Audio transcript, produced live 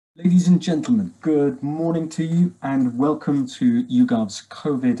Ladies and gentlemen, good morning to you and welcome to YouGov's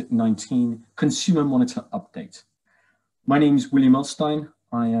COVID-19 Consumer Monitor Update. My name is William Elstein.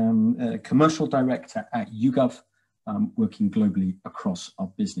 I am a Commercial Director at YouGov, working globally across our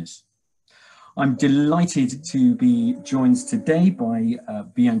business. I'm delighted to be joined today by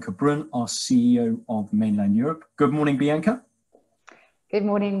Bianca Brun, our CEO of Mainland Europe. Good morning, Bianca. Good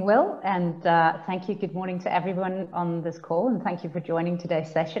morning, Will, and thank you. Good morning to everyone on this call, and thank you for joining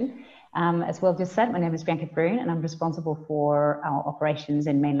today's session. As Will just said, my name is Bianca Brun, and I'm responsible for our operations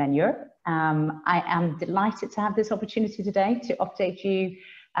in mainland Europe. I am delighted to have this opportunity today to update you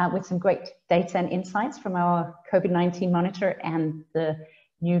with some great data and insights from our COVID-19 monitor and the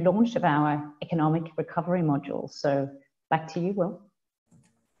new launch of our economic recovery module. So back to you, Will.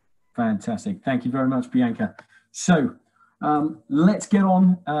 Fantastic. Thank you very much, Bianca. So let's get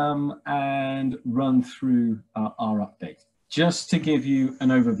on and run through our update, just to give you an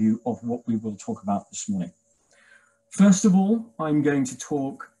overview of what we will talk about this morning. First of all, I'm going to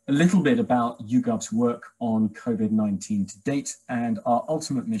talk a little bit about YouGov's work on COVID-19 to date and our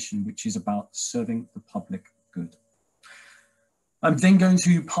ultimate mission, which is about serving the public good. I'm then going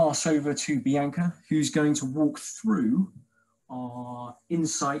to pass over to Bianca, who's going to walk through our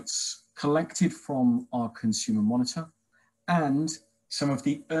insights collected from our consumer monitor and some of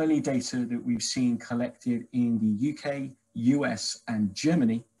the early data that we've seen collected in the UK, US, and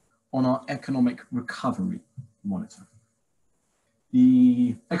Germany on our economic recovery monitor.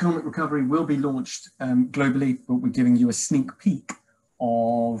 The economic recovery will be launched globally, but we're giving you a sneak peek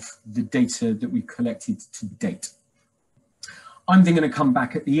of the data that we've collected to date. I'm then going to come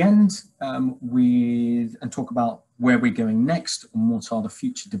back at the end and talk about where we're going next and what are the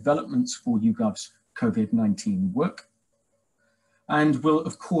future developments for YouGov's COVID-19 work. And we'll,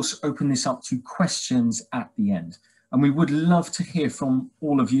 of course, open this up to questions at the end. And we would love to hear from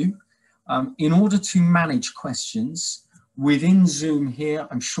all of you. In order to manage questions within Zoom here,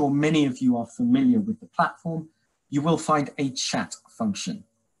 I'm sure many of you are familiar with the platform, you will find a chat function.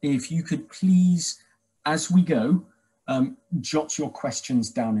 If you could please, as we go, jot your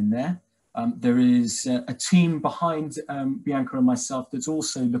questions down in there. There is a team behind Bianca and myself that's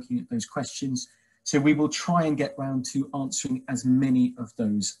also looking at those questions. So we will try and get round to answering as many of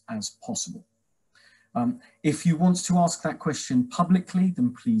those as possible. If you want to ask that question publicly,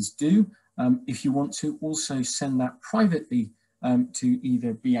 then please do. If you want to also send that privately to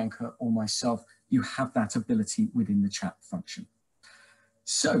either Bianca or myself, you have that ability within the chat function.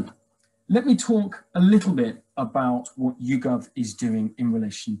 So let me talk a little bit about what YouGov is doing in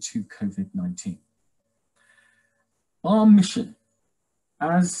relation to COVID-19. Our mission,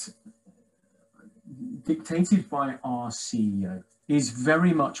 as dictated by our CEO, is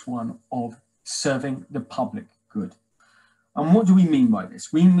very much one of serving the public good. And what do we mean by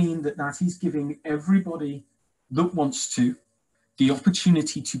this? We mean that is giving everybody that wants to the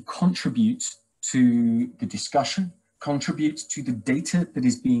opportunity to contribute to the discussion, contribute to the data that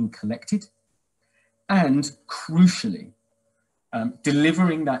is being collected, and crucially,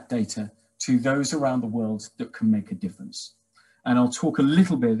 delivering that data to those around the world that can make a difference. And I'll talk a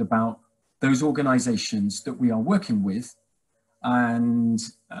little bit about those organizations that we are working with and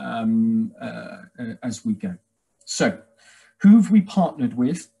as we go. So who have we partnered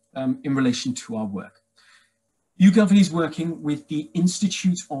with in relation to our work? YouGov is working with the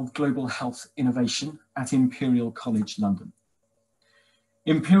Institute of Global Health Innovation at Imperial College London.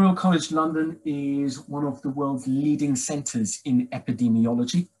 Imperial College London is one of the world's leading centres in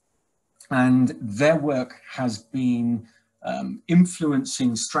epidemiology, and their work has been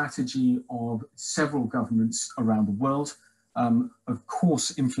influencing strategy of several governments around the world, of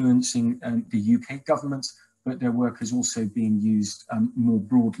course influencing the UK government, but their work is also being used more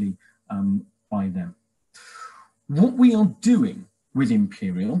broadly by them. What we are doing with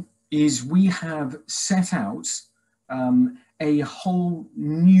Imperial is we have set out a whole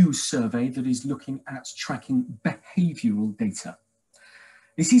new survey that is looking at tracking behavioural data.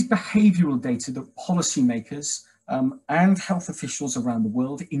 This is behavioural data that policymakers and health officials around the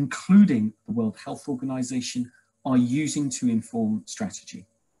world, including the World Health Organization, are using to inform strategy.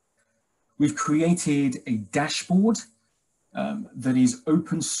 We've created a dashboard that is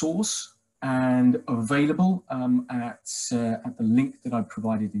open source and available at the link that I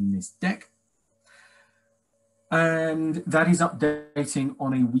provided in this deck. And that is updating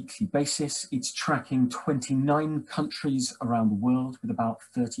on a weekly basis. It's tracking 29 countries around the world with about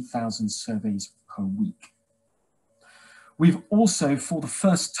 30,000 surveys per week. We've also, for the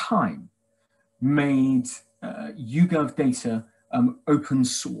first time, made YouGov data open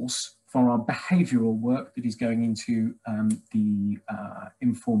source for our behavioural work that is going into the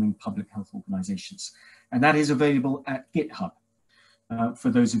informing public health organisations. And that is available at GitHub. For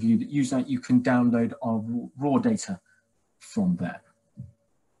those of you that use that, you can download our raw data from there.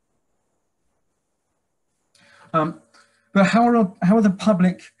 But how are the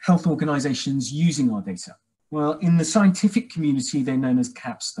public health organisations using our data? Well, in the scientific community, they're known as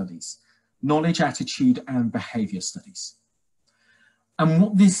CAP studies, knowledge, attitude, and behaviour studies. And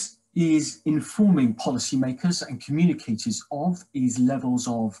what this is informing policymakers and communicators of is levels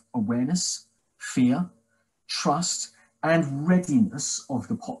of awareness, fear, trust, and readiness of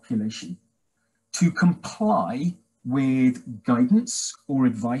the population to comply with guidance or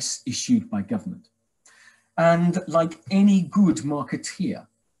advice issued by government. And like any good marketeer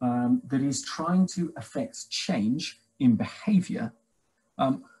that is trying to affect change in behaviour,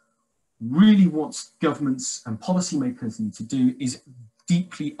 really what governments and policymakers need to do is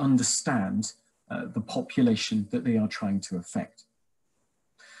deeply understand the population that they are trying to affect,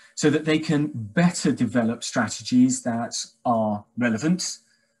 so that they can better develop strategies that are relevant,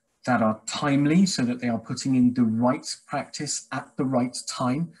 that are timely, so that they are putting in the right practice at the right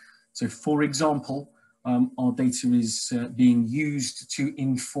time. So, for example, our data is being used to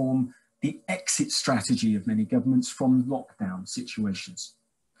inform the exit strategy of many governments from lockdown situations.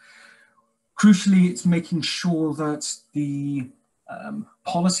 Crucially, it's making sure that the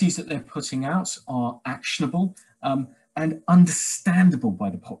policies that they're putting out are actionable and understandable by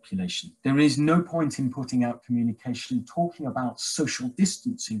the population. There is no point in putting out communication talking about social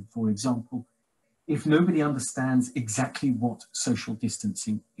distancing, for example, if nobody understands exactly what social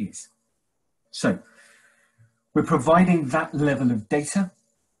distancing is. So, we're providing that level of data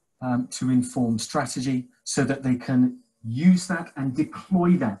to inform strategy so that they can use that and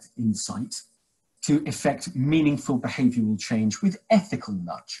deploy that insight to effect meaningful behavioural change with ethical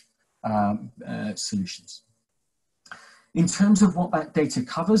nudge solutions. In terms of what that data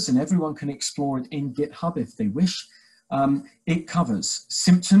covers, and everyone can explore it in GitHub if they wish, it covers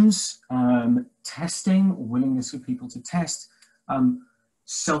symptoms, testing, or willingness of people to test,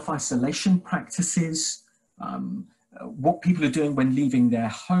 self-isolation practices, what people are doing when leaving their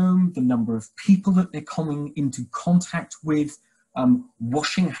home, the number of people that they're coming into contact with,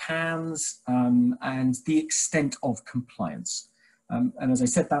 washing hands, and the extent of compliance. And as I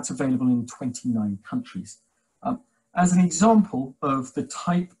said, that's available in 29 countries. As an example of the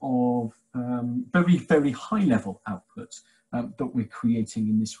type of very, very high level output that we're creating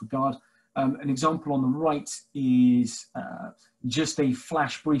in this regard, an example on the right is just a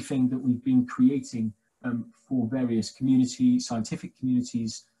flash briefing that we've been creating for various scientific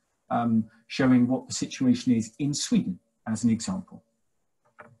communities, showing what the situation is in Sweden, as an example.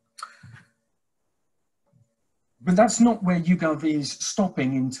 But that's not where YouGov is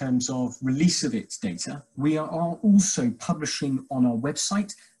stopping in terms of release of its data. We are also publishing on our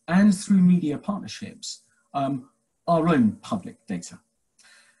website and through media partnerships our own public data.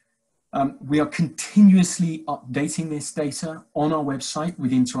 We are continuously updating this data on our website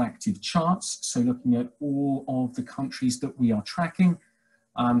with interactive charts. So looking at all of the countries that we are tracking,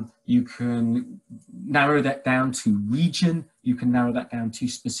 you can narrow that down to region, you can narrow that down to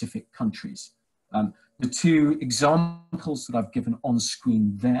specific countries. The two examples that I've given on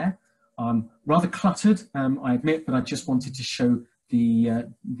screen there, rather cluttered, I admit, but I just wanted to show the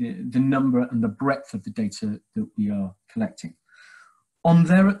number and the breadth of the data that we are collecting. On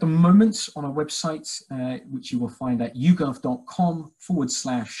there at the moment, on our website, which you will find at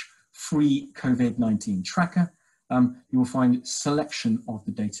yougov.com/free COVID-19 tracker, you will find a selection of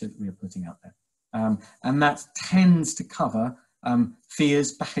the data that we are putting out there. And that tends to cover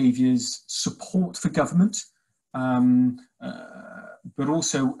fears, behaviours, support for government, but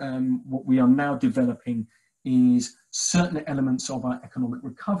also what we are now developing is certain elements of our economic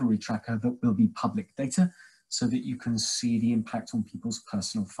recovery tracker that will be public data, so that you can see the impact on people's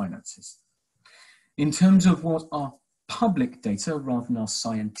personal finances. In terms of what our public data, rather than our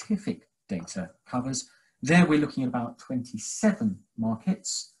scientific data, covers, there we're looking at about 27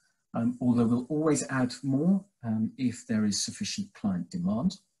 markets, although we'll always add more if there is sufficient client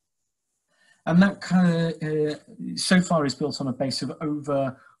demand. And that so far is built on a base of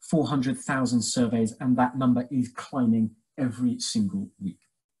over 400,000 surveys, and that number is climbing every single week.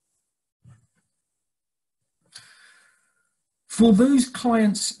 For those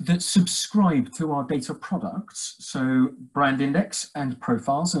clients that subscribe to our data products, so Brand Index and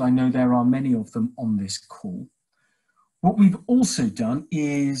Profiles, and I know there are many of them on this call, what we've also done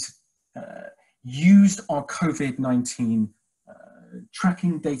is used our COVID-19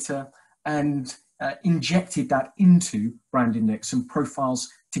 tracking data and injected that into Brand Index and Profiles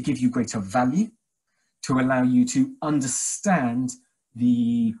to give you greater value, to allow you to understand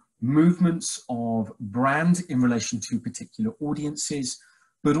the movements of brand in relation to particular audiences,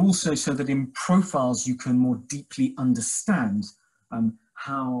 but also so that in profiles you can more deeply understand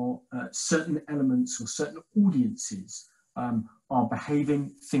how certain elements or certain audiences are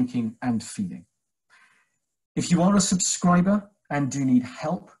behaving, thinking, and feeling. If you are a subscriber and do need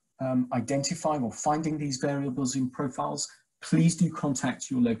help identifying or finding these variables in profiles, please do contact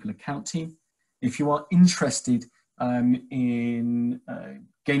your local account team. If you are interested in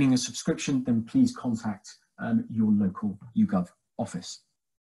gaining a subscription, then please contact your local YouGov office.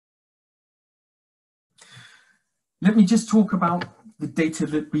 Let me just talk about the data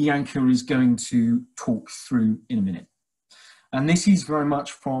that Bianca is going to talk through in a minute. And this is very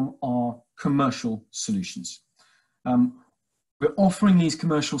much from our commercial solutions. We're offering these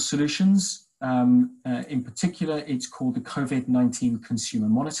commercial solutions. In particular, it's called the COVID-19 Consumer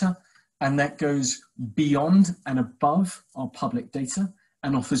Monitor, and that goes beyond and above our public data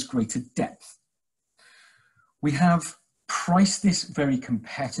and offers greater depth. We have priced this very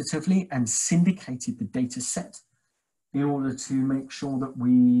competitively and syndicated the data set in order to make sure that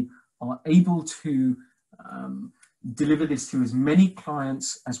we are able to deliver this to as many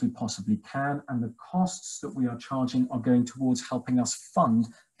clients as we possibly can, and the costs that we are charging are going towards helping us fund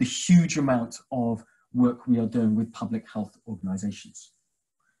the huge amount of work we are doing with public health organisations.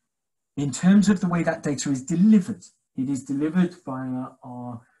 In terms of the way that data is delivered, it is delivered via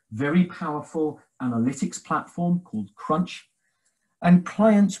our very powerful analytics platform called Crunch, and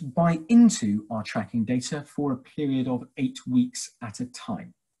clients buy into our tracking data for a period of 8 weeks at a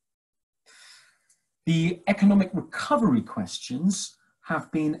time. The economic recovery questions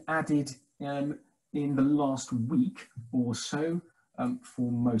have been added in the last week or so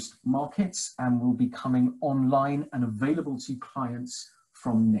for most markets, and will be coming online and available to clients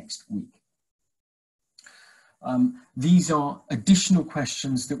from next week. These are additional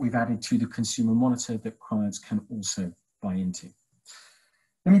questions that we've added to the Consumer Monitor that clients can also buy into.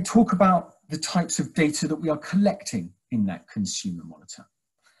 Let me talk about the types of data that we are collecting in that Consumer Monitor.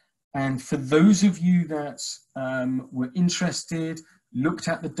 And for those of you that were interested, looked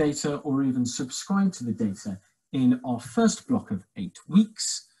at the data, or even subscribed to the data in our first block of 8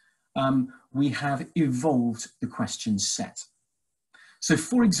 weeks, we have evolved the question set. So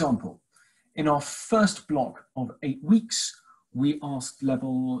for example, in our first block of 8 weeks, we asked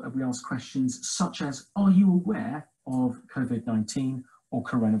questions such as, are you aware of COVID-19 or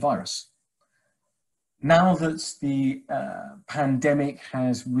coronavirus? Now that the pandemic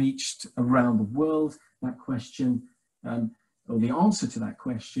has reached around the world, that question, or the answer to that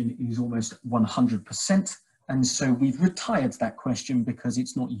question, is almost 100%. And so we've retired that question because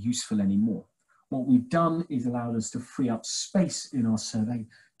it's not useful anymore. What we've done is allowed us to free up space in our survey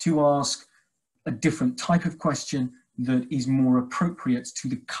to ask a different type of question that is more appropriate to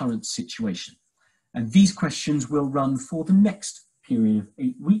the current situation. And these questions will run for the next period of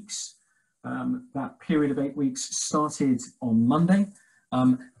 8 weeks. That period of 8 weeks started on Monday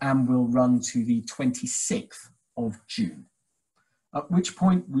and will run to the 26th of June. At which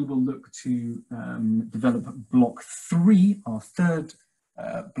point we will look to develop block 3, our third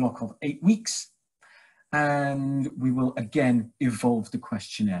block of 8 weeks, and we will again evolve the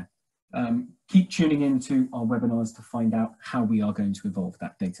questionnaire. Keep tuning into our webinars to find out how we are going to evolve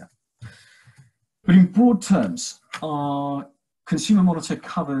that data. But in broad terms, our Consumer Monitor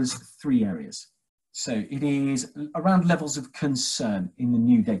covers 3 areas. So it is around levels of concern in the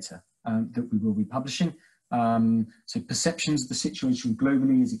new data that we will be publishing. So perceptions of the situation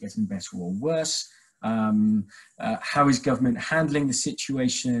globally, is it getting better or worse? How is government handling the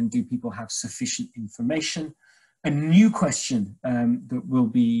situation? Do people have sufficient information? A new question that will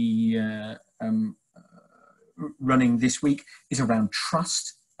be running this week is around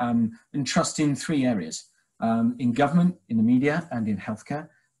trust, and trust in 3 areas. In government, in the media, and in healthcare.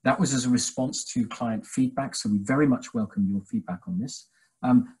 That was as a response to client feedback, so we very much welcome your feedback on this.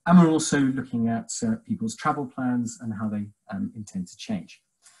 And we're also looking at people's travel plans and how they intend to change.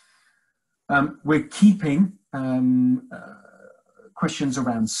 We're keeping questions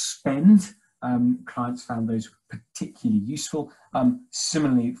around spend. Clients found those particularly useful,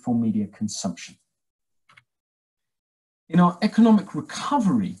 similarly for media consumption. In our economic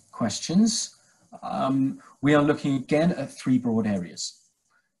recovery questions, we are looking again at 3 broad areas.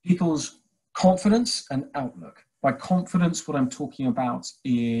 People's confidence and outlook. By confidence, what I'm talking about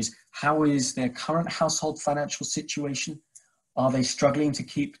is, how is their current household financial situation? Are they struggling to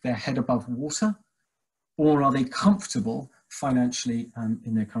keep their head above water? Or are they comfortable financially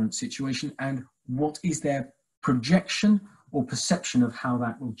in their current situation? And what is their projection or perception of how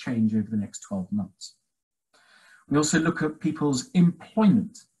that will change over the next 12 months. We also look at people's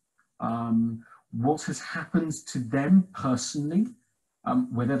employment, what has happened to them personally,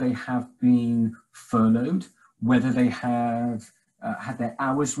 whether they have been furloughed, whether they have had their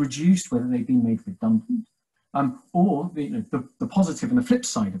hours reduced, whether they've been made redundant, or the positive and the flip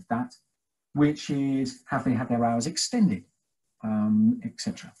side of that, which is have they had their hours extended,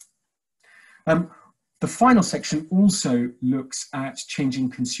 etc. The final section also looks at changing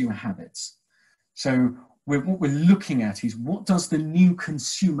consumer habits. So what we're looking at is, what does the new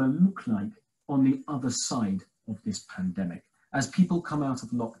consumer look like on the other side of this pandemic? As people come out of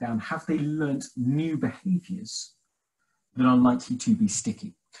lockdown, have they learnt new behaviours that are likely to be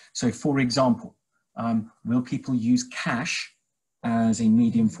sticky? So for example, will people use cash as a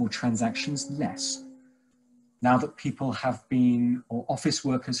medium for transactions less? Now that people have been, or office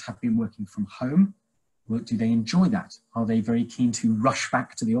workers have been working from home, do they enjoy that? Are they very keen to rush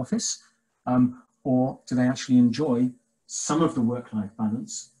back to the office? Or do they actually enjoy some of the work-life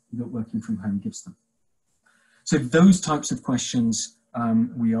balance that working from home gives them? So those types of questions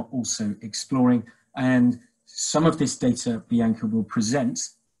we are also exploring, and some of this data Bianca will present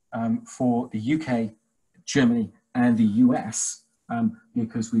for the UK, Germany and the US,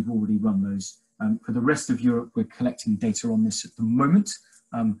 because we've already run those. For the rest of Europe, we're collecting data on this at the moment,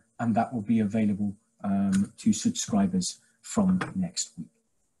 and that will be available to subscribers from next week.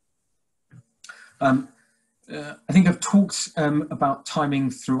 I think I've talked about timing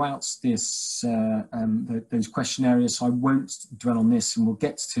throughout this, those question areas, so I won't dwell on this, and we'll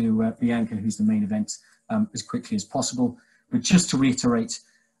get to Bianca, who's the main event, as quickly as possible. But just to reiterate,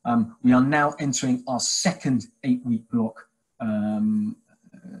 we are now entering our second 8-week block and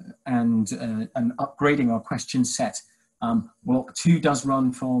upgrading our question set. Block 2 does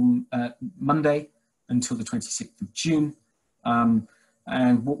run from Monday until the 26th of June.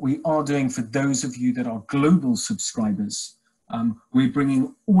 And what we are doing for those of you that are global subscribers, we're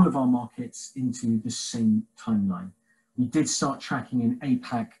bringing all of our markets into the same timeline. We did start tracking in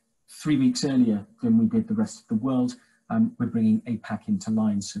APAC 3 weeks earlier than we did the rest of the world. We're bringing APAC into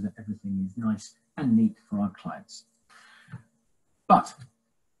line so that everything is nice and neat for our clients. But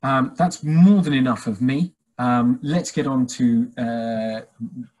that's more than enough of me. Let's get on to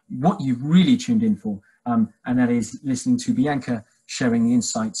what you've really tuned in for, and that is listening to Bianca sharing the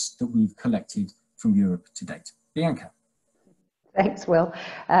insights that we've collected from Europe to date. Bianca. Thanks, Will.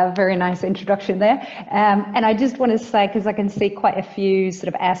 Very nice introduction there. And I just want to say, because I can see quite a few sort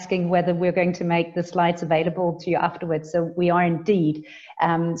of asking whether we're going to make the slides available to you afterwards. So we are indeed.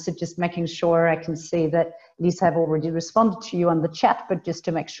 So just making sure I can see that Lisa have already responded to you on the chat, but just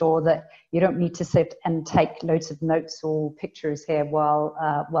to make sure that you don't need to sit and take loads of notes or pictures here while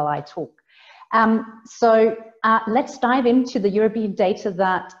I talk. So let's dive into the European data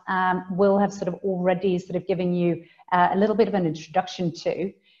that Will have sort of already sort of given you a little bit of an introduction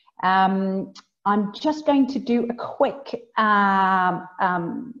to. I'm just going to do a quick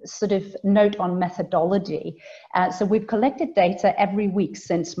sort of note on methodology. So we've collected data every week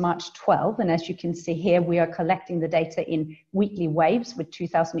since March 12, and as you can see here, we are collecting the data in weekly waves with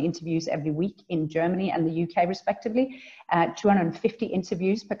 2,000 interviews every week in Germany and the UK respectively, 250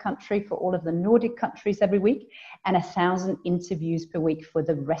 interviews per country for all of the Nordic countries every week, and 1,000 interviews per week for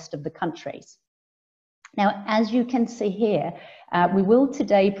the rest of the countries. Now, as you can see here, we will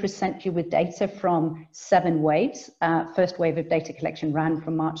today present you with data from 7 waves. First wave of data collection ran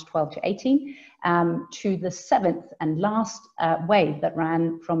from March 12 to 18, to the 7th and last wave that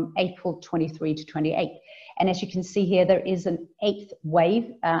ran from April 23 to 28. And as you can see here, there is an 8th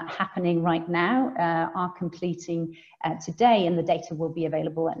wave happening right now, are completing today, and the data will be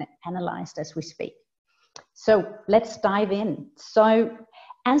available and analyzed as we speak. So let's dive in. So,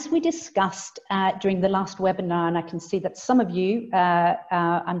 as we discussed during the last webinar, and I can see that some of you,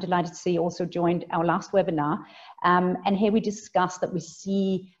 I'm delighted to see, also joined our last webinar, and here we discussed that we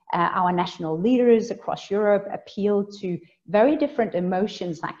see our national leaders across Europe appeal to very different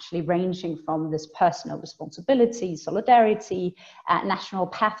emotions, actually ranging from this personal responsibility, solidarity, national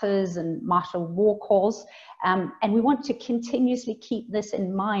pathos and martial war calls, and we want to continuously keep this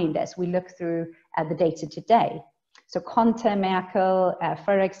in mind as we look through the data today. So Conte, Merkel,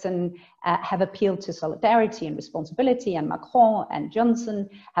 Frederiksen have appealed to solidarity and responsibility, and Macron and Johnson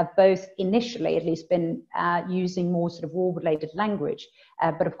have both initially at least been using more sort of war-related language,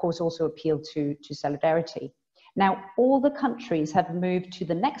 but of course also appealed to solidarity. Now, all the countries have moved to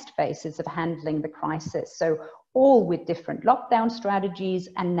the next phases of handling the crisis, so all with different lockdown strategies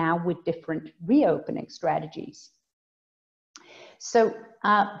and now with different reopening strategies. So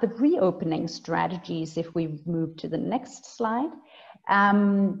the reopening strategies, if we move to the next slide,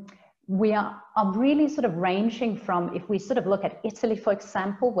 we are really sort of ranging from, if we sort of look at Italy, for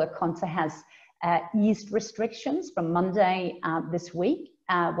example, where Conte has eased restrictions from Monday this week,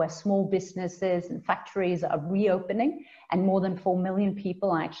 where small businesses and factories are reopening, and more than 4 million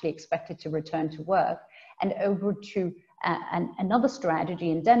people are actually expected to return to work, and over to another strategy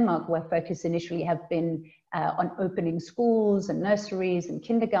in Denmark, where focus initially have been on opening schools and nurseries and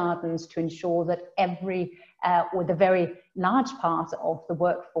kindergartens to ensure that every or the very large part of the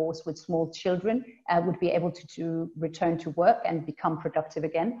workforce with small children would be able to return to work and become productive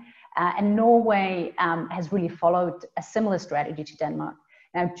again. And Norway has really followed a similar strategy to Denmark.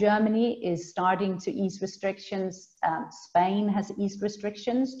 Now, Germany is starting to ease restrictions. Spain has eased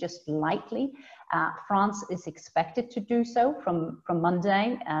restrictions just lightly. France is expected to do so from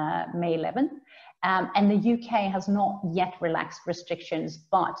Monday, May 11th. And the UK has not yet relaxed restrictions,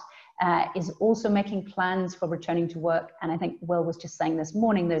 but is also making plans for returning to work. And I think Will was just saying this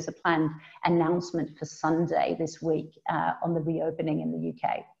morning, there's a planned announcement for Sunday this week on the reopening in the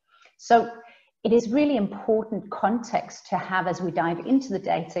UK. So it is really important context to have as we dive into the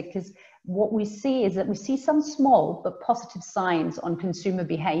data, because what we see is that we see some small but positive signs on consumer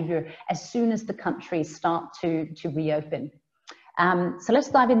behavior as soon as the countries start to reopen. So let's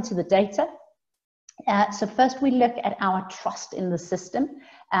dive into the data. So first we look at our trust in the system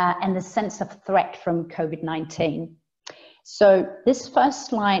and the sense of threat from COVID-19. So this first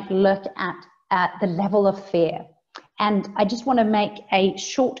slide look at the level of fear. And I just want to make a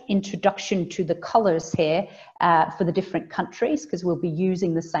short introduction to the colors here for the different countries, because we'll be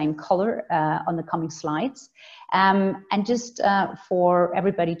using the same color on the coming slides. And just for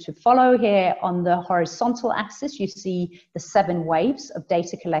everybody to follow here, on the horizontal axis, you see the 7 waves of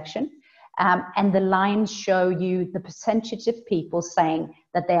data collection. And the lines show you the percentage of people saying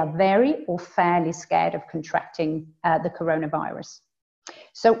that they are very or fairly scared of contracting the coronavirus.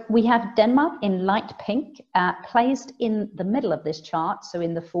 So we have Denmark in light pink, placed in the middle of this chart, so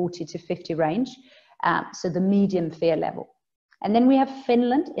in the 40 to 50 range, so the medium fear level. And then we have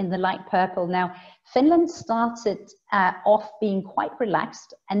Finland in the light purple. Now, Finland started off being quite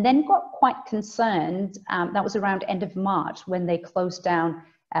relaxed and then got quite concerned. That was around end of March when they closed down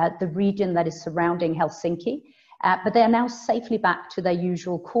the region that is surrounding Helsinki. But they are now safely back to their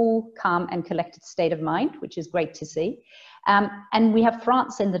usual cool, calm and collected state of mind, which is great to see. And we have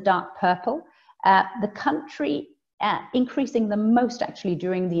France in the dark purple, the country increasing the most actually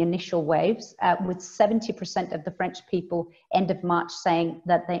during the initial waves, with 70% of the French people end of March saying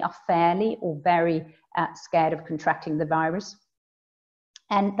that they are fairly or very scared of contracting the virus.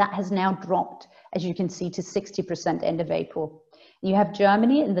 And that has now dropped, as you can see, to 60% end of April. You have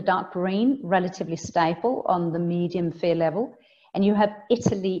Germany in the dark green, relatively stable on the medium fear level. And you have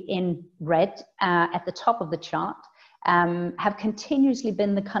Italy in red at the top of the chart, have continuously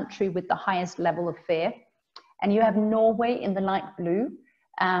been the country with the highest level of fear. And you have Norway in the light blue,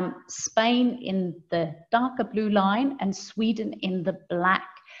 Spain in the darker blue line, and Sweden in the black.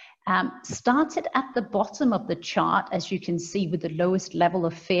 Started at the bottom of the chart, as you can see, with the lowest level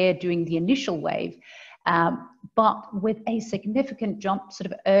of fear during the initial wave, but with a significant jump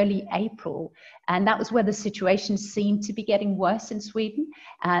sort of early April. And that was where the situation seemed to be getting worse in Sweden.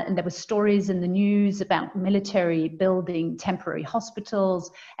 And there were stories in the news about military building temporary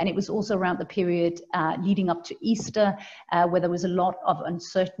hospitals. And it was also around the period leading up to Easter, where there was a lot of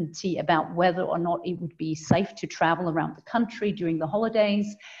uncertainty about whether or not it would be safe to travel around the country during the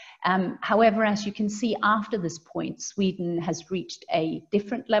holidays. However, as you can see, after this point, Sweden has reached a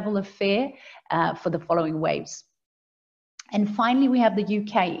different level of fear for the following waves. And finally, we have the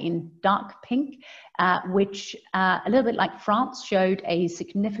UK in dark pink, which a little bit like France showed a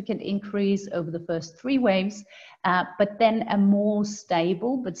significant increase over the first 3 waves, but then a more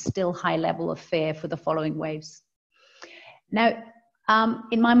stable but still high level of fear for the following waves. Now,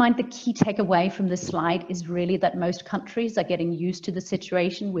 in my mind, the key takeaway from this slide is really that most countries are getting used to the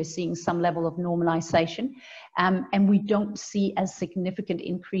situation. We're seeing some level of normalization, and we don't see as significant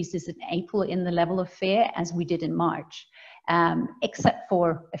increases in April in the level of fear as we did in March, except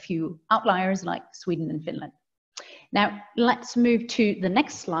for a few outliers like Sweden and Finland. Now, let's move to the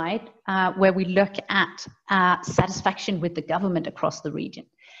next slide, where we look at satisfaction with the government across the region.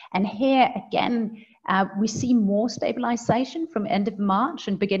 And here again, we see more stabilization from end of March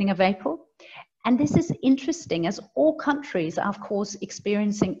and beginning of April. And this is interesting, as all countries are, of course,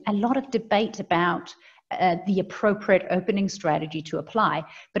 experiencing a lot of debate about the appropriate opening strategy to apply.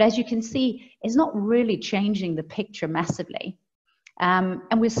 But as you can see, it's not really changing the picture massively. And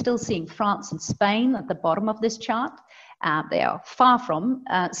we're still seeing France and Spain at the bottom of this chart, They are far from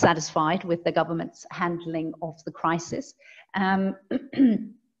satisfied with the government's handling of the crisis. And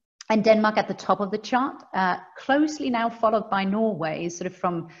Denmark at the top of the chart, closely now followed by Norway, sort of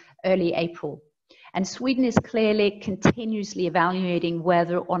from early April. And Sweden is clearly continuously evaluating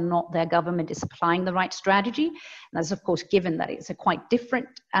whether or not their government is applying the right strategy. And that's, of course, given that it's a quite different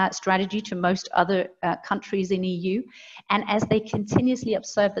strategy to most other countries in EU. And as they continuously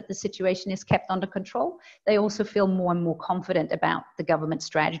observe that the situation is kept under control, they also feel more and more confident about the government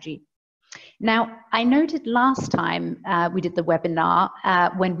strategy. Now, I noted last time we did the webinar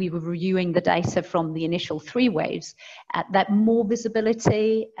when we were reviewing the data from the initial 3 waves, that more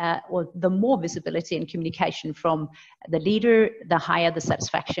visibility or the more visibility and communication from the leader, the higher the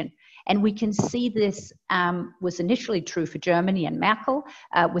satisfaction. And we can see this was initially true for Germany and Merkel,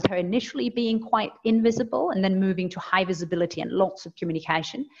 with her initially being quite invisible and then moving to high visibility and lots of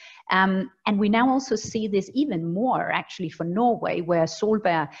communication. And we now also see this even more actually for Norway, where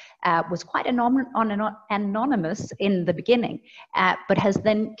Solberg was quite anonymous in the beginning, but has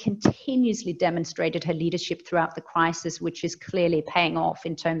then continuously demonstrated her leadership throughout the crisis, which is clearly paying off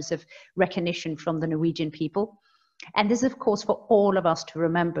in terms of recognition from the Norwegian people. And this, of course, for all of us to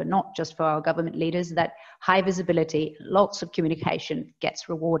remember, not just for our government leaders, that high visibility, lots of communication gets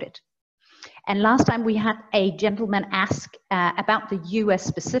rewarded. And last time we had a gentleman ask about the US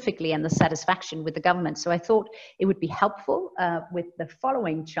specifically and the satisfaction with the government. So I thought it would be helpful with the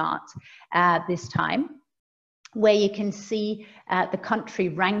following chart this time, where you can see the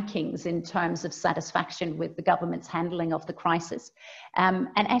country rankings in terms of satisfaction with the government's handling of the crisis. And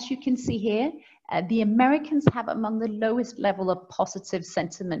as you can see here, the Americans have among the lowest level of positive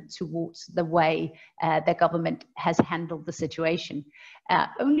sentiment towards the way their government has handled the situation.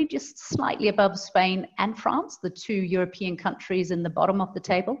 Only just slightly above Spain and France, the 2 European countries in the bottom of the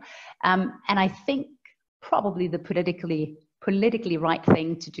table. And I think probably the politically right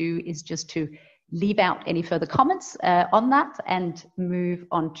thing to do is just to leave out any further comments on that and move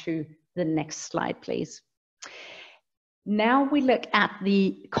on to the next slide, please. Now we look at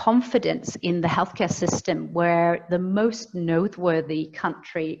the confidence in the healthcare system, where the most noteworthy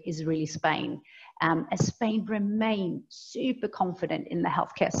country is really Spain. As Spain remains super confident in the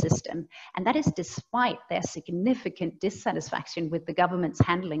healthcare system, and that is despite their significant dissatisfaction with the government's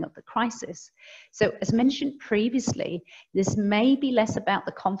handling of the crisis. So as mentioned previously, this may be less about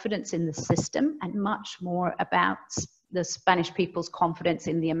the confidence in the system and much more about the Spanish people's confidence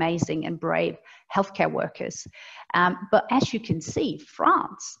in the amazing and brave healthcare workers. But as you can see,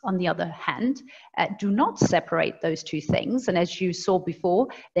 France, on the other hand, do not separate those 2 things. And as you saw before,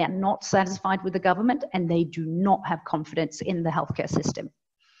 they are not satisfied with the government and they do not have confidence in the healthcare system.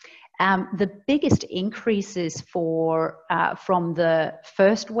 The biggest increases from the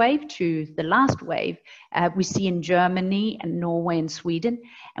first wave to the last wave, we see in Germany and Norway and Sweden,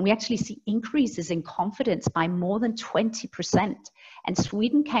 and we actually see increases in confidence by more than 20%. And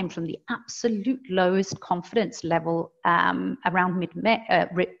Sweden came from the absolute lowest confidence level around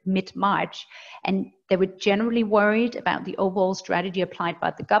mid-March, and they were generally worried about the overall strategy applied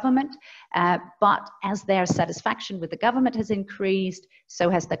by the government, but as their satisfaction with the government has increased, so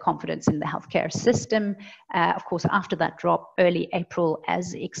has their confidence in the healthcare system, of course, after that drop early April,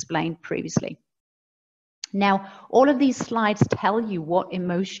 as explained previously. Now, all of these slides tell you what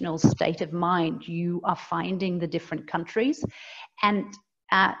emotional state of mind you are finding the different countries, and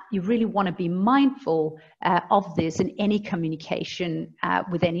you really want to be mindful of this in any communication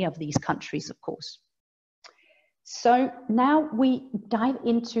with any of these countries, of course. So now we dive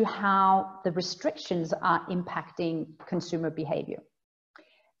into how the restrictions are impacting consumer behavior.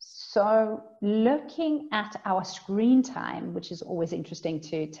 So looking at our screen time, which is always interesting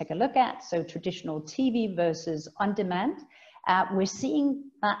to take a look at, so traditional TV versus on-demand, we're seeing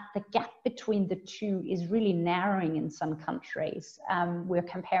that the gap between the 2 is really narrowing in some countries. We're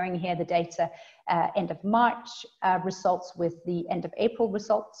comparing here the data end of March results with the end of April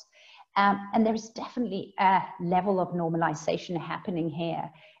results. And there is definitely a level of normalization happening here,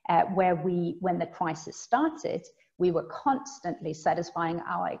 where when the crisis started, we were constantly satisfying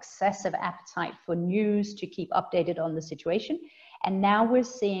our excessive appetite for news to keep updated on the situation. And now we're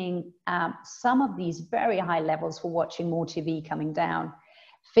seeing some of these very high levels for watching more TV coming down.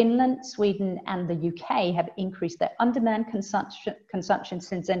 Finland, Sweden, and the UK have increased their on-demand consumption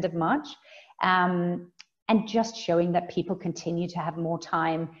since end of March, and just showing that people continue to have more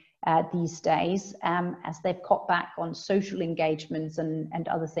time these days as they've cut back on social engagements and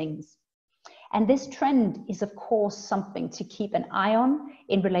other things. And this trend is, of course, something to keep an eye on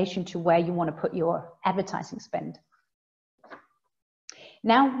in relation to where you want to put your advertising spend.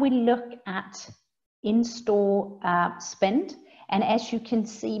 Now we look at in-store spend. And as you can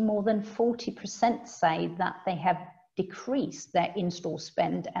see, more than 40% say that they have decreased their in-store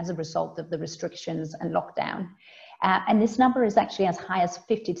spend as a result of the restrictions and lockdown. And this number is actually as high as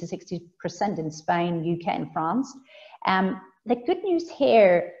 50 to 60% in Spain, UK, and France. The good news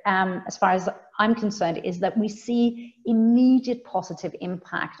here, as far as I'm concerned, is that we see immediate positive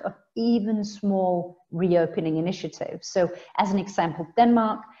impact of even small reopening initiatives. So as an example,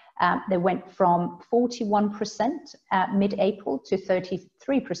 Denmark, they went from 41% mid-April to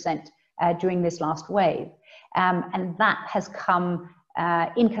 33% during this last wave. And that has come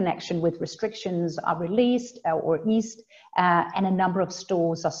in connection with restrictions are released or eased, and a number of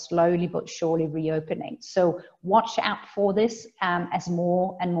stores are slowly but surely reopening. So watch out for this as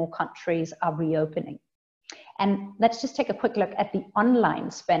more and more countries are reopening. And let's just take a quick look at the online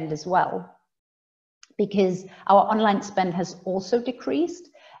spend as well, because our online spend has also decreased,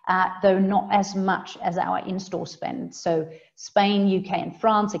 though not as much as our in-store spend. So Spain, UK, and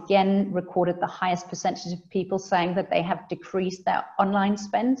France again recorded the highest percentage of people saying that they have decreased their online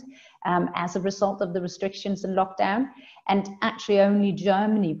spend as a result of the restrictions and lockdown. And actually only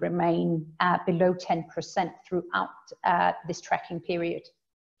Germany remain below 10% throughout this tracking period.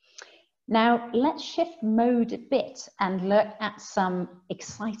 Now let's shift mode a bit and look at some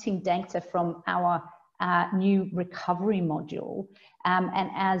exciting data from our new recovery module. And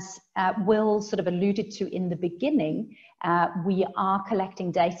as Will sort of alluded to in the beginning, we are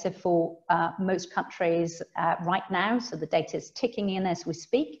collecting data for most countries right now, so the data is ticking in as we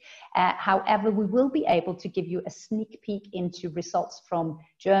speak. However, we will be able to give you a sneak peek into results from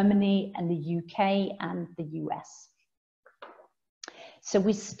Germany and the UK and the US. So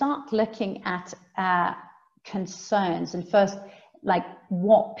we start looking at concerns, and first, like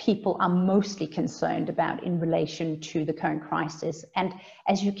what people are mostly concerned about in relation to the current crisis. And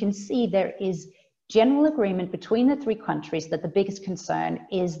as you can see, there is general agreement between the three countries that the biggest concern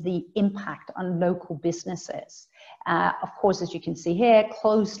is the impact on local businesses. Of course, as you can see here,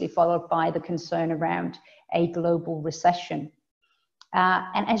 closely followed by the concern around a global recession.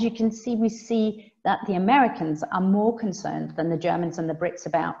 And as you can see, we see that the Americans are more concerned than the Germans and the Brits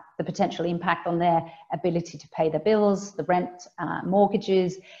about the potential impact on their ability to pay their bills, the rent,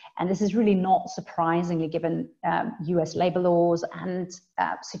 mortgages. And this is really not surprisingly given US labor laws and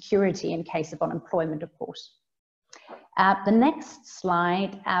security in case of unemployment, of course. The next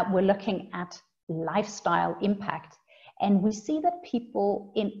slide, we're looking at lifestyle impact. And we see that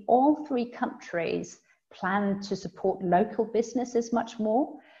people in all three countries plan to support local businesses much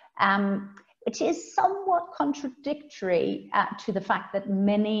more, which is somewhat contradictory to the fact that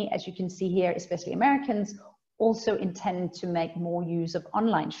many, as you can see here, especially Americans, also intend to make more use of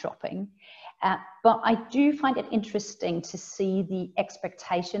online shopping. But I do find it interesting to see the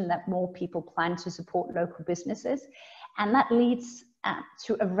expectation that more people plan to support local businesses. And that leads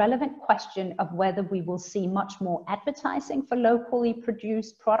to a relevant question of whether we will see much more advertising for locally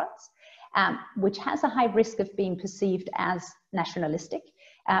produced products, which has a high risk of being perceived as nationalistic,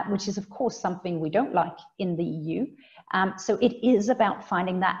 which is of course something we don't like in the EU. So it is about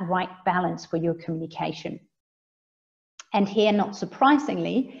finding that right balance for your communication. And here, not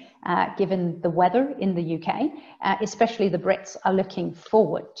surprisingly, given the weather in the UK, especially the Brits are looking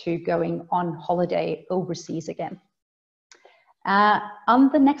forward to going on holiday overseas again. On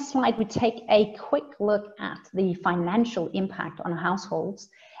the next slide, we take a quick look at the financial impact on households.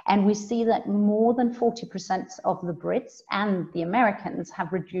 And we see that more than 40% of the Brits and the Americans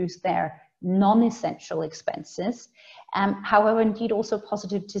have reduced their non-essential expenses. However, indeed also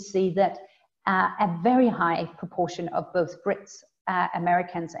positive to see that a very high proportion of both Brits,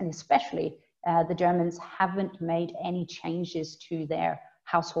 Americans, and especially the Germans haven't made any changes to their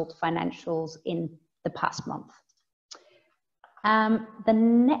household financials in the past month. The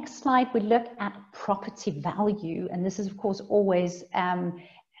next slide, we look at property value. And this is, of course, always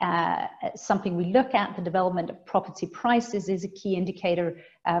something we look at. The development of property prices is a key indicator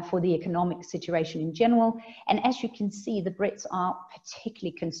for the economic situation in general. And as you can see, the Brits are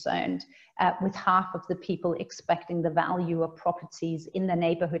particularly concerned with half of the people expecting the value of properties in their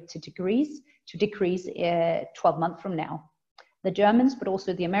neighborhood to decrease 12 months from now. The Germans, but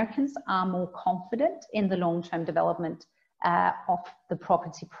also the Americans, are more confident in the long-term development of the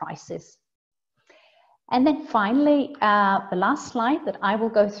property prices. And then finally, the last slide that I will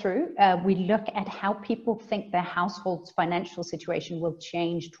go through, we look at how people think their household's financial situation will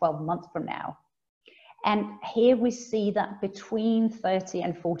change 12 months from now. And here we see that between 30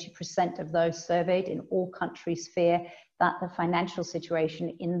 and 40% of those surveyed in all countries fear that the financial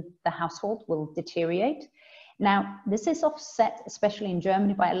situation in the household will deteriorate. Now, this is offset, especially in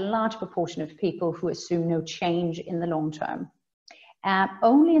Germany, by a large proportion of people who assume no change in the long term.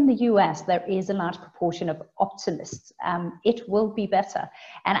 Only in the US, there is a large proportion of optimists. It will be better.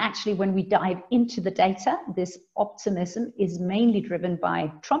 And actually, when we dive into the data, this optimism is mainly driven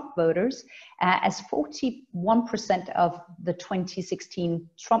by Trump voters, as 41% of the 2016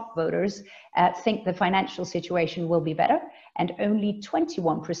 Trump voters think the financial situation will be better, and only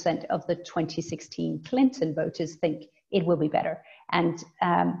 21% of the 2016 Clinton voters think it will be better. And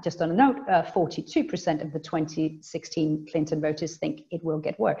just on a note, 42% of the 2016 Clinton voters think it will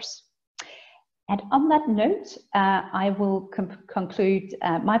get worse. And on that note, I will conclude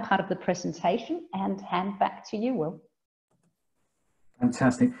my part of the presentation and hand back to you, Will.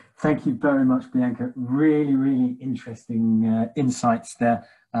 Fantastic. Thank you very much, Bianca. Really, really interesting insights there.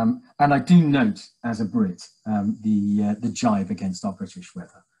 And I do note, as a Brit, the jibe against our British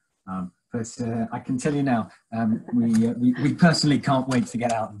weather. But I can tell you now, we personally can't wait to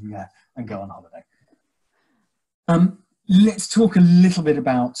get out and go on holiday. Let's talk a little bit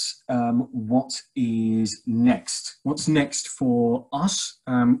about what is next. What's next for us?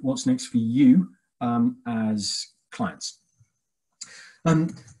 What's next for you as clients?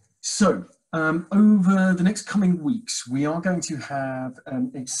 Over the next coming weeks, we are going to have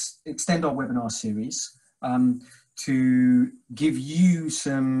extend our webinar series to give you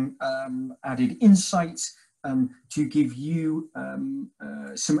some added insights, to give you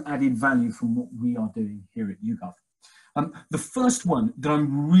some added value from what we are doing here at YouGov. The first one that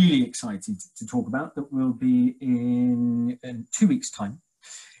I'm really excited to talk about, that will be in 2 weeks' time,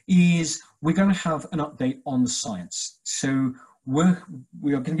 is we're going to have an update on the science. So we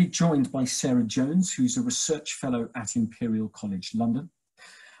are going to be joined by Sarah Jones, who's a research fellow at Imperial College London.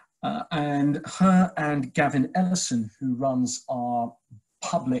 And her and Gavin Ellison, who runs our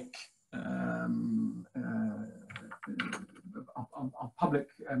public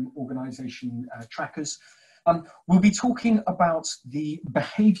organisation trackers, will be talking about the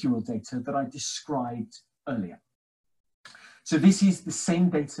behavioural data that I described earlier. So this is the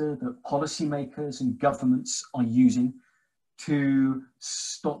same data that policymakers and governments are using to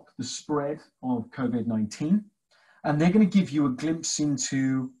stop the spread of COVID-19. And they're going to give you a glimpse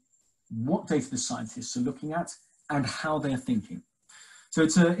into what data the scientists are looking at and how they're thinking. So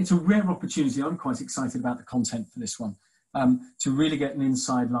it's a rare opportunity. I'm quite excited about the content for this one, to really get an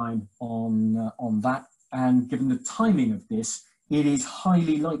inside line on that. And given the timing of this, it is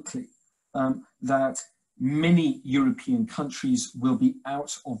highly likely that many European countries will be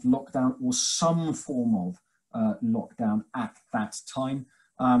out of lockdown or some form of lockdown at that time,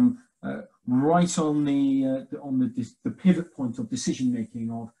 right on the pivot point of decision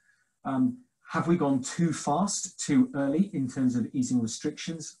making of have we gone too fast, too early in terms of easing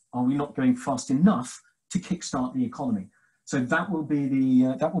restrictions? Are we not going fast enough to kickstart the economy? So that will be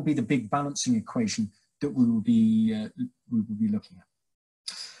the big balancing equation that we will be looking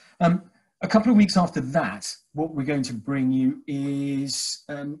at. A couple of weeks after that, what we're going to bring you is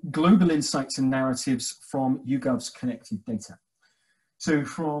global insights and narratives from YouGov's connected data. So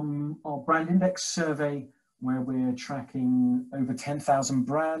from our brand index survey, where we're tracking over 10,000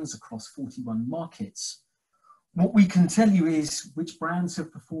 brands across 41 markets, what we can tell you is which brands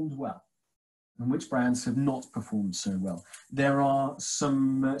have performed well and which brands have not performed so well. There are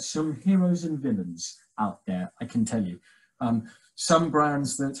some heroes and villains out there, I can tell you. Some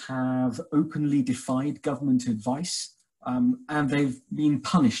brands that have openly defied government advice, and they've been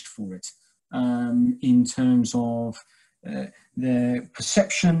punished for it in terms of their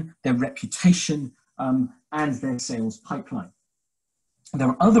perception, their reputation, and their sales pipeline. There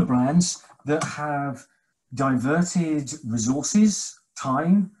are other brands that have diverted resources,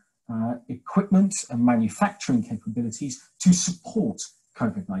 time, equipment, and manufacturing capabilities to support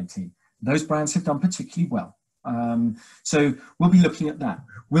COVID-19. Those brands have done particularly well. So we'll be looking at that.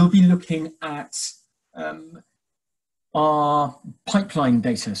 We'll be looking at our pipeline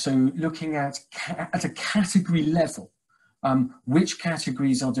data. So looking at a category level, which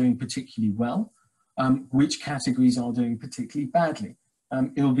categories are doing particularly well, which categories are doing particularly badly.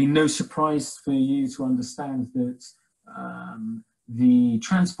 It'll be no surprise for you to understand that the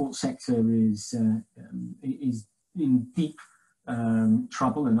transport sector is in deep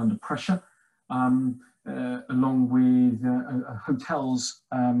trouble and under pressure, along with hotels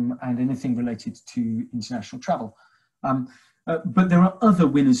and anything related to international travel. But there are other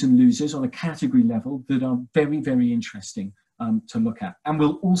winners and losers on a category level that are very, very interesting to look at. And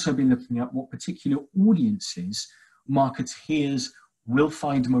we'll also be looking at what particular audiences marketeers will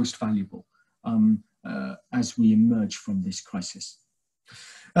find most valuable as we emerge from this crisis.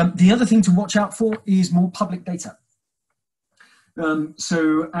 The other thing to watch out for is more public data.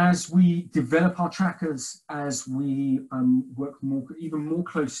 So as we develop our trackers, as we work even more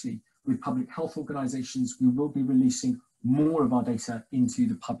closely with public health organisations, we will be releasing more of our data into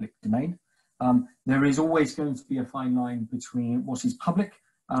the public domain. There is always going to be a fine line between what is public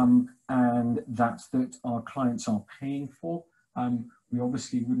and that our clients are paying for. We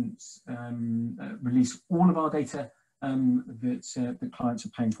obviously wouldn't release all of our data that the clients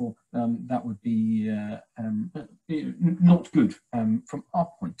are paying for. That would be not good from our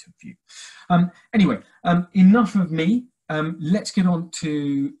point of view. Anyway, enough of me. Let's get on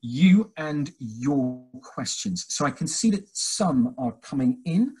to you and your questions. So I can see that some are coming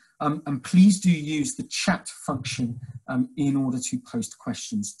in, and please do use the chat function in order to post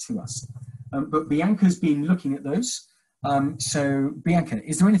questions to us. But Bianca's been looking at those. So Bianca,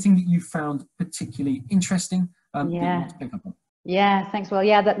 is there anything that you found particularly interesting that you want to pick up on? Yeah, thanks. Well,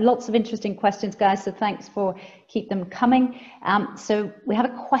 yeah, lots of interesting questions, guys. So thanks for keep them coming. So we have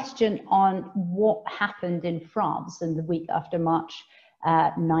a question on what happened in France in the week after March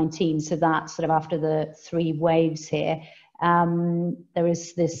 19. So that's sort of after the 3 waves here. There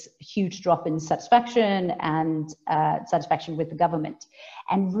is this huge drop in satisfaction and satisfaction with the government.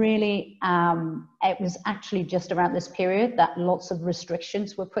 And really, it was actually just around this period that lots of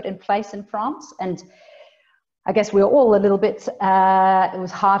restrictions were put in place in France. And I guess we were all a little bit, it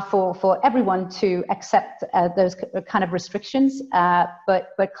was hard for everyone to accept those kind of restrictions,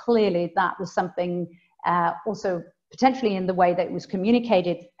 but clearly that was something also potentially in the way that it was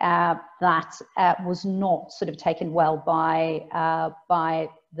communicated that was not sort of taken well by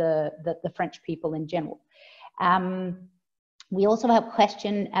the French people in general. We also have a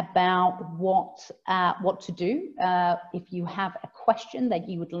question about what to do if you have a question that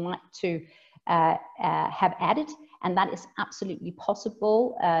you would like to have added, and that is absolutely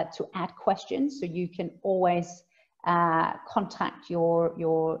possible to add questions. So you can always contact your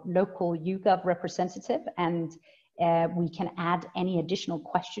local YouGov representative, and we can add any additional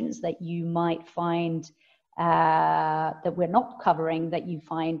questions that you might find that we're not covering that you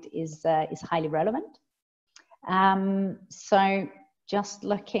find is highly relevant. So just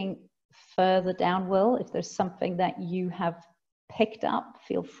looking further down, Will, if there's something that you have picked up,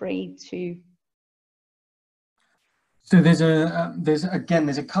 feel free to. So there's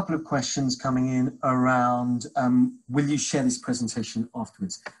a couple of questions coming in around will you share this presentation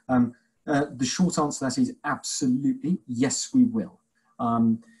afterwards? The short answer to that is absolutely yes, we will.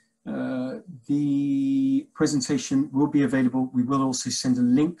 The presentation will be available. We will also send a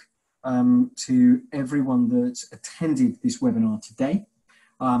link to everyone that attended this webinar today,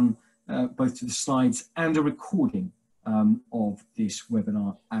 both to the slides and a recording of this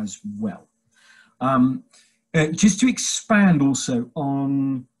webinar as well. Just to expand also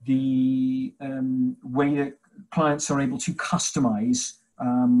on the way that clients are able to customize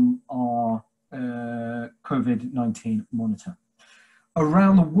our COVID-19 monitor.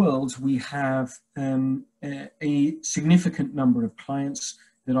 Around the world, we have a significant number of clients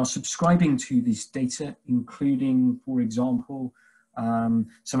that are subscribing to this data, including, for example,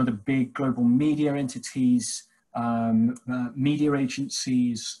 some of the big global media entities, media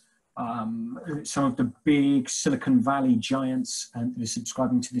agencies, some of the big Silicon Valley giants that are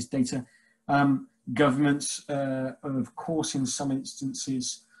subscribing to this data, governments, of course, in some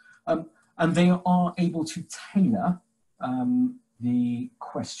instances, and they are able to tailor the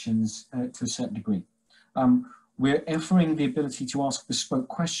questions to a certain degree. We're offering the ability to ask bespoke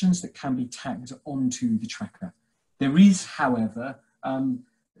questions that can be tagged onto the tracker. There is, however,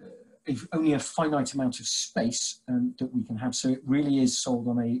 only a finite amount of space that we can have, so it really is sold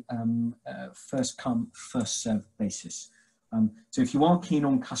on a first come, first served basis. So if you are keen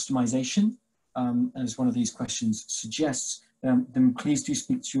on customization, as one of these questions suggests, then please do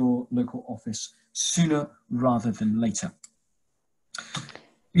speak to your local office sooner rather than later.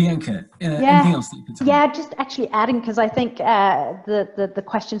 Bianca, anything else that you could tell me? Yeah, just actually adding, because I think the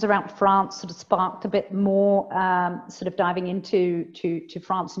questions around France sort of sparked a bit more sort of diving into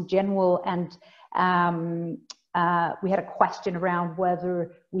France in general, and we had a question around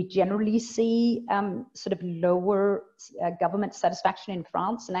whether we generally see sort of lower government satisfaction in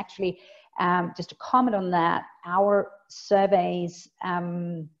France, and actually just to comment on that, our surveys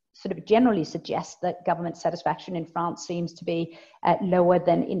sort of generally suggest that government satisfaction in France seems to be lower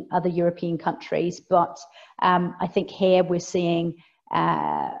than in other European countries. But I think here we're seeing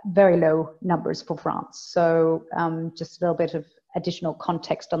very low numbers for France. So just a little bit of additional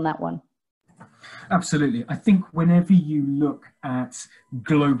context on that one. Absolutely. I think whenever you look at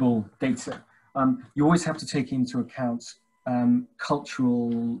global data, you always have to take into account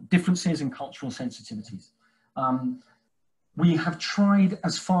cultural differences and cultural sensitivities. We have tried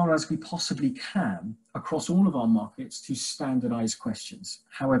as far as we possibly can across all of our markets to standardize questions.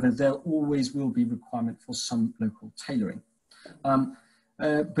 However, there always will be requirement for some local tailoring.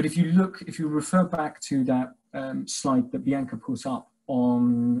 But if you refer back to that slide that Bianca put up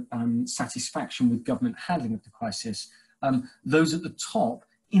on satisfaction with government handling of the crisis, those at the top,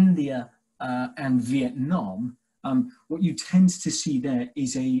 India and Vietnam, what you tend to see there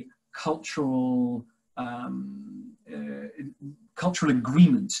is a cultural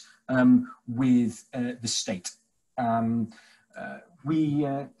agreement with the state. There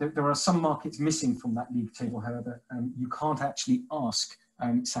are some markets missing from that league table, however. You can't actually ask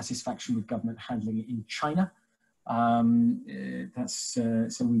satisfaction with government handling it in China.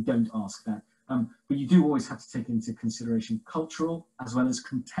 So we don't ask that. But you do always have to take into consideration cultural as well as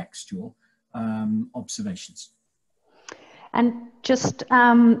contextual observations. And just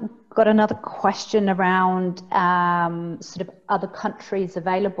got another question around sort of other countries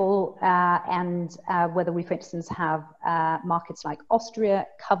available and whether we, for instance, have markets like Austria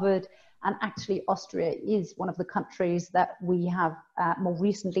covered. And actually, Austria is one of the countries that we have more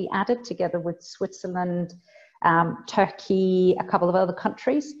recently added, together with Switzerland, Turkey, a couple of other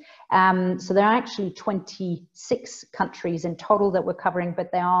countries. So there are actually 26 countries in total that we're covering,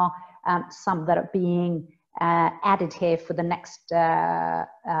 but there are some that are being added here for the next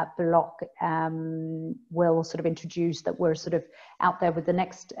block. We'll sort of introduce that we're sort of out there with the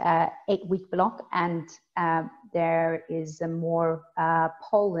next 8-week block, and there is a more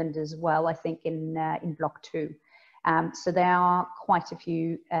Poland as well, I think, in block 2. So there are quite a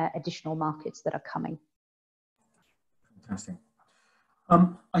few additional markets that are coming. Fantastic.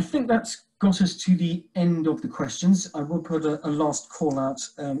 I think that's got us to the end of the questions. I will put a last call out.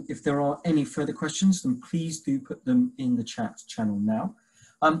 If there are any further questions, then please do put them in the chat channel now.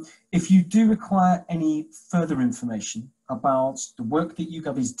 If you do require any further information about the work that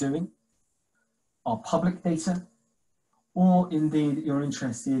YouGov is doing, our public data, or indeed you're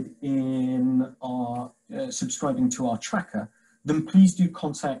interested in our subscribing to our tracker, then please do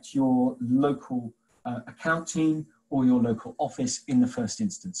contact your local account team or your local office in the first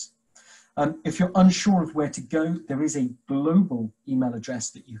instance. If you're unsure of where to go, there is a global email address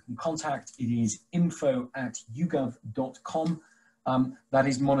that you can contact. It is info@yougov.com. That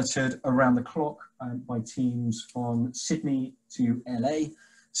is monitored around the clock by teams from Sydney to LA.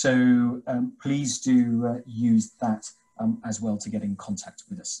 So please do use that as well to get in contact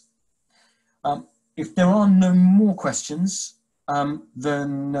with us. If there are no more questions,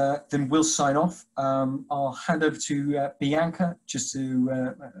 then we'll sign off. I'll hand over to Bianca just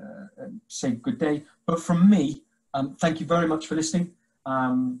to say good day. But from me, thank you very much for listening,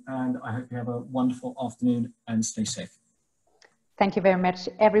 and I hope you have a wonderful afternoon and stay safe. Thank you very much,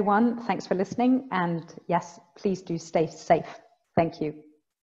 everyone. Thanks for listening, and yes, please do stay safe. Thank you.